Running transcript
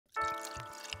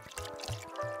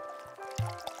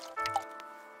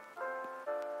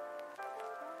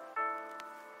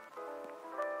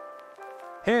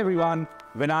Hey everyone,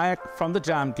 Vinayak from the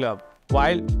Jam Club.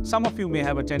 While some of you may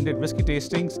have attended whiskey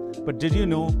tastings, but did you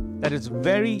know that it's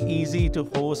very easy to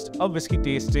host a whiskey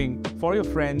tasting for your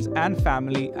friends and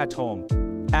family at home?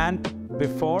 And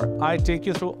before I take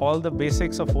you through all the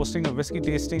basics of hosting a whiskey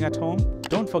tasting at home,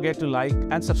 don't forget to like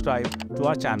and subscribe to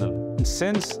our channel. And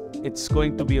since it's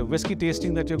going to be a whiskey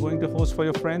tasting that you're going to host for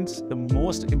your friends, the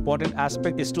most important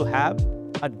aspect is to have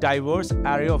a diverse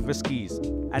array of whiskeys.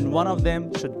 And one of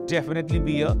them should definitely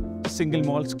be a single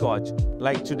malt scotch.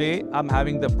 Like today, I'm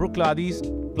having the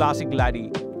Bruichladdich Classic Laddie.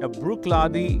 Now,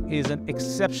 Bruichladdich is an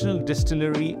exceptional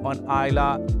distillery on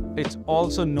Islay. It's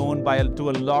also known to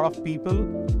a lot of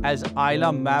people as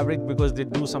Islay Maverick because they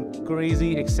do some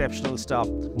crazy exceptional stuff.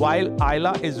 While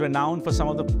Islay is renowned for some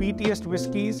of the peatiest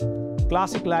whiskeys,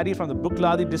 Classic Laddie from the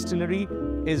Bruichladdich distillery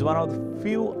is one of the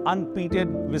few unpeated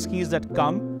whiskeys that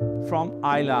come from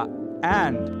Islay.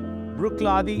 And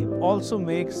Bruichladdich also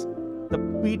makes the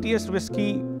peatiest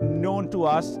whiskey known to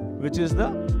us, which is the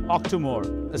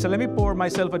Octomore. So let me pour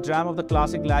myself a dram of the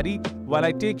Classic Laddie while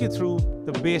I take you through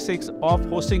the basics of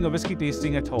hosting a whiskey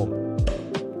tasting at home.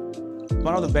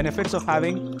 One of the benefits of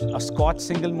having a Scotch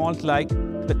single malt like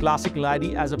the Classic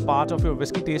Laddie as a part of your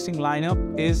whiskey tasting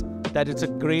lineup is that it's a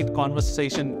great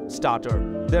conversation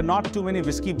starter. There are not too many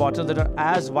whiskey bottles that are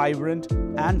as vibrant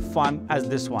and fun as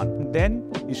this one. Then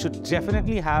you should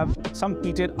definitely have some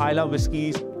peated Islay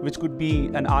whiskies, which could be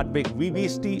an Ardbeg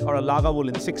V60 or a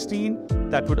Lagavulin 16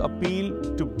 that would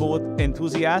appeal to both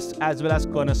enthusiasts as well as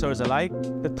connoisseurs alike.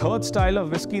 The third style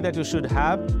of whiskey that you should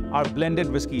have are blended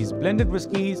whiskies. Blended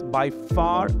whiskies by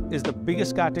far is the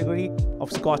biggest category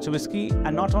of Scotch whiskey,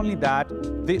 and not only that,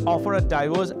 they offer a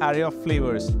diverse array of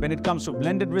flavors. When it comes to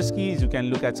blended whiskies, you can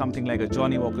look at something like a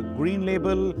Johnnie Walker Green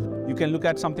Label. You can look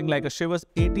at something like a Chivas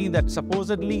 18 that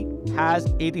supposedly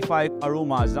has 85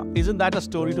 aromas. Now, isn't that a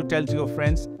story to tell to your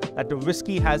friends that the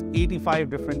whiskey has 85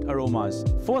 different aromas?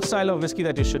 Fourth style of whiskey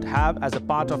that you should have as a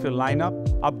part of your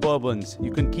lineup are bourbons.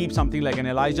 You can keep something like an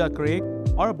Elijah Craig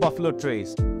or a Buffalo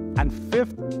Trace. And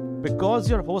fifth, because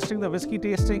you're hosting the whiskey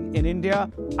tasting in India,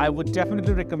 I would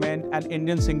definitely recommend an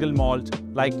Indian single malt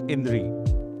like Indri.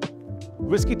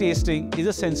 Whiskey tasting is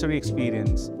a sensory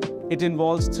experience. It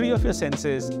involves three of your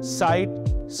senses: sight,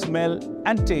 smell,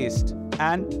 and taste.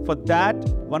 And for that,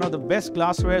 one of the best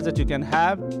glasswares that you can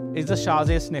have is the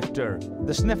Chazé Snifter.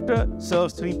 The snifter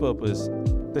serves three purposes.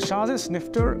 The Chazé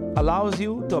Snifter allows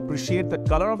you to appreciate the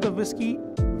color of the whiskey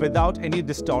without any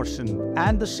distortion.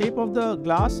 And the shape of the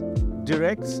glass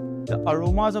directs the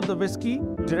aromas of the whiskey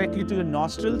directly to your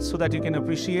nostrils so that you can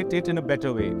appreciate it in a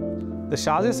better way. The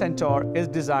Chazé Centaur is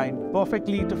designed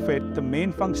perfectly to fit the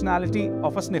main functionality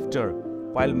of a snifter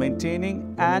while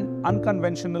maintaining an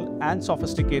unconventional and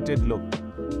sophisticated look.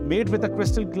 Made with a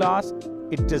crystal glass,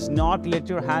 it does not let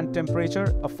your hand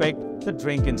temperature affect the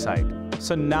drink inside.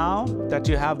 So now that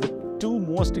you have the two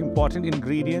most important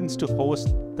ingredients to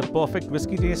host the perfect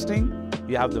whiskey tasting,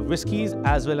 you have the whiskeys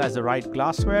as well as the right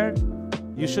glassware,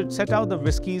 you should set out the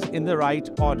whiskeys in the right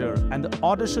order. And the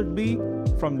order should be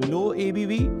from low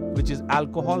ABV, which is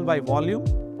alcohol by volume,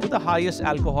 to the highest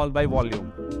alcohol by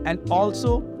volume. And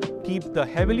also keep the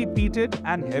heavily peated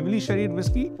and heavily sherried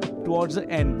whiskey towards the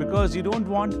end, because you don't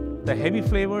want the heavy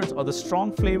flavors or the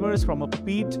strong flavors from a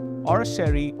peat or a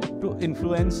sherry to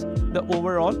influence the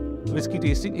overall whiskey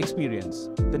tasting experience.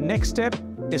 The next step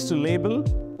is to label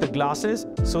the glasses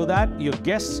so that your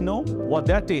guests know what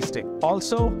they're tasting.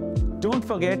 Also, don't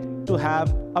forget to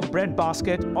have a bread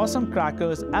basket or some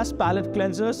crackers as palate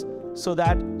cleansers so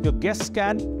that your guests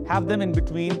can have them in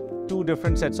between two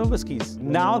different sets of whiskeys.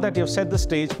 Now that you've set the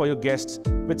stage for your guests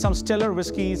with some stellar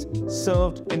whiskeys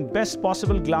served in best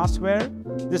possible glassware,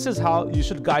 this is how you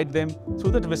should guide them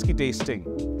through the whiskey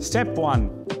tasting. Step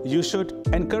 1. You should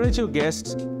encourage your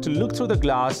guests to look through the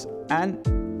glass and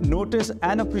notice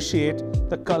and appreciate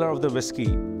the color of the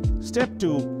whiskey. Step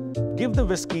 2. Give the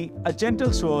whiskey a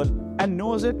gentle swirl and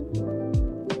nose it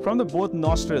from the both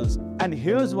nostrils. And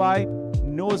here's why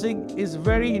nosing is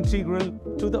very integral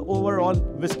to the overall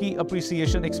whiskey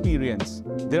appreciation experience.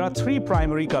 There are three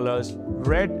primary colors: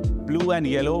 red, blue, and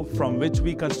yellow, from which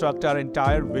we construct our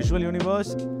entire visual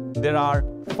universe. There are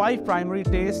 5 primary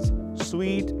tastes: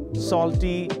 sweet,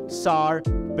 salty, sour,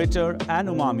 bitter, and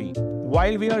umami.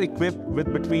 While we are equipped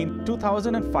with between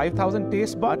 2,000 and 5,000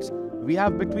 taste buds, we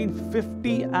have between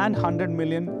 50 and 100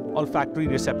 million olfactory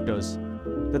receptors.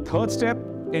 The third step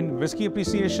in whiskey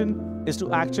appreciation is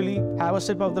to actually have a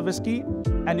sip of the whiskey,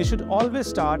 and you should always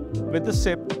start with the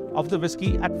sip of the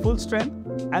whiskey at full strength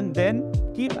and then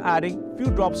keep adding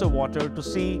few drops of water to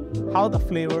see how the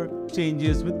flavor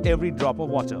changes with every drop of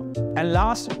water. And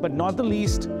last but not the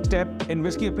least step in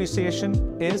whiskey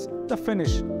appreciation is the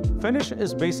finish. Finish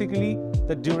is basically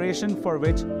the duration for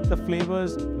which the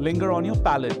flavors linger on your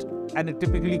palate, and it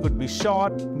typically could be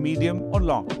short, medium or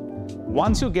long.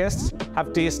 Once your guests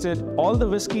have tasted all the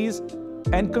whiskeys,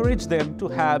 encourage them to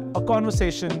have a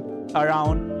conversation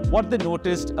around what they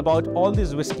noticed about all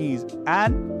these whiskeys,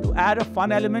 and to add a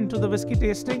fun element to the whiskey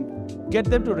tasting, get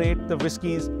them to rate the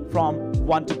whiskeys from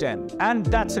 1 to 10. And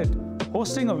that's it.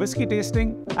 Hosting a whiskey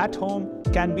tasting at home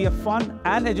can be a fun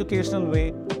and educational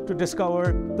way to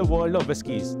discover the world of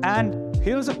whiskeys. And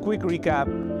here's a quick recap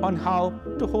on how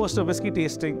to host a whiskey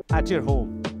tasting at your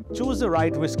home. Choose the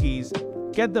right whiskeys,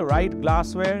 get the right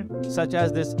glassware such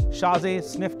as this Chazé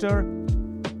snifter,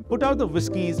 put out the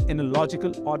whiskeys in a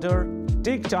logical order,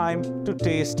 take time to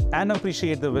taste and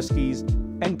appreciate the whiskeys,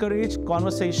 encourage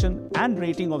conversation and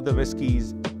rating of the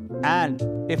whiskeys. And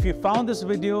if you found this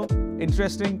video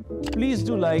interesting, please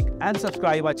do like and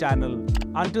subscribe our channel.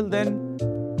 Until then,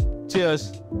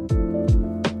 cheers.